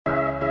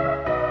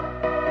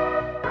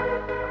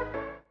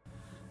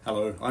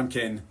Hello, I'm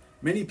Ken.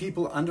 Many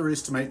people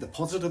underestimate the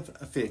positive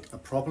effect a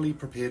properly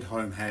prepared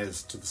home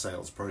has to the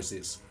sales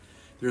process.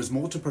 There is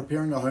more to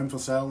preparing a home for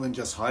sale than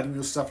just hiding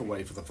your stuff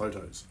away for the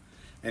photos.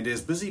 And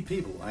as busy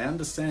people, I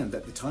understand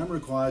that the time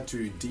required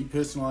to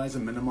depersonalize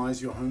and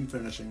minimize your home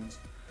furnishings,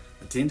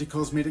 attend to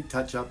cosmetic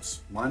touch-ups,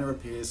 minor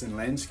repairs and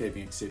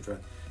landscaping, etc.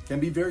 can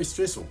be very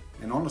stressful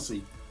and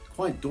honestly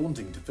quite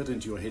daunting to fit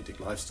into your hectic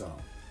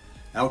lifestyle.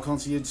 Our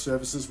concierge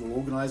services will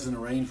organise and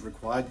arrange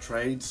required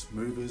trades,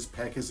 movers,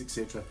 packers,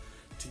 etc.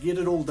 to get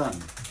it all done.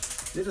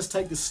 Let us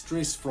take the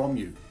stress from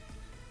you.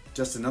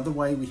 Just another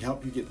way we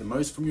help you get the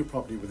most from your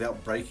property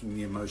without breaking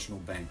the emotional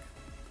bank.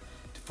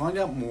 To find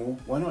out more,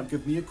 why not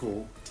give me a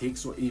call,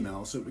 text or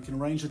email so that we can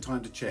arrange a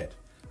time to chat.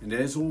 And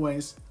as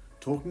always,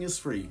 talking is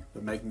free,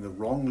 but making the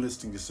wrong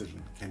listing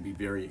decision can be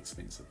very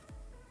expensive.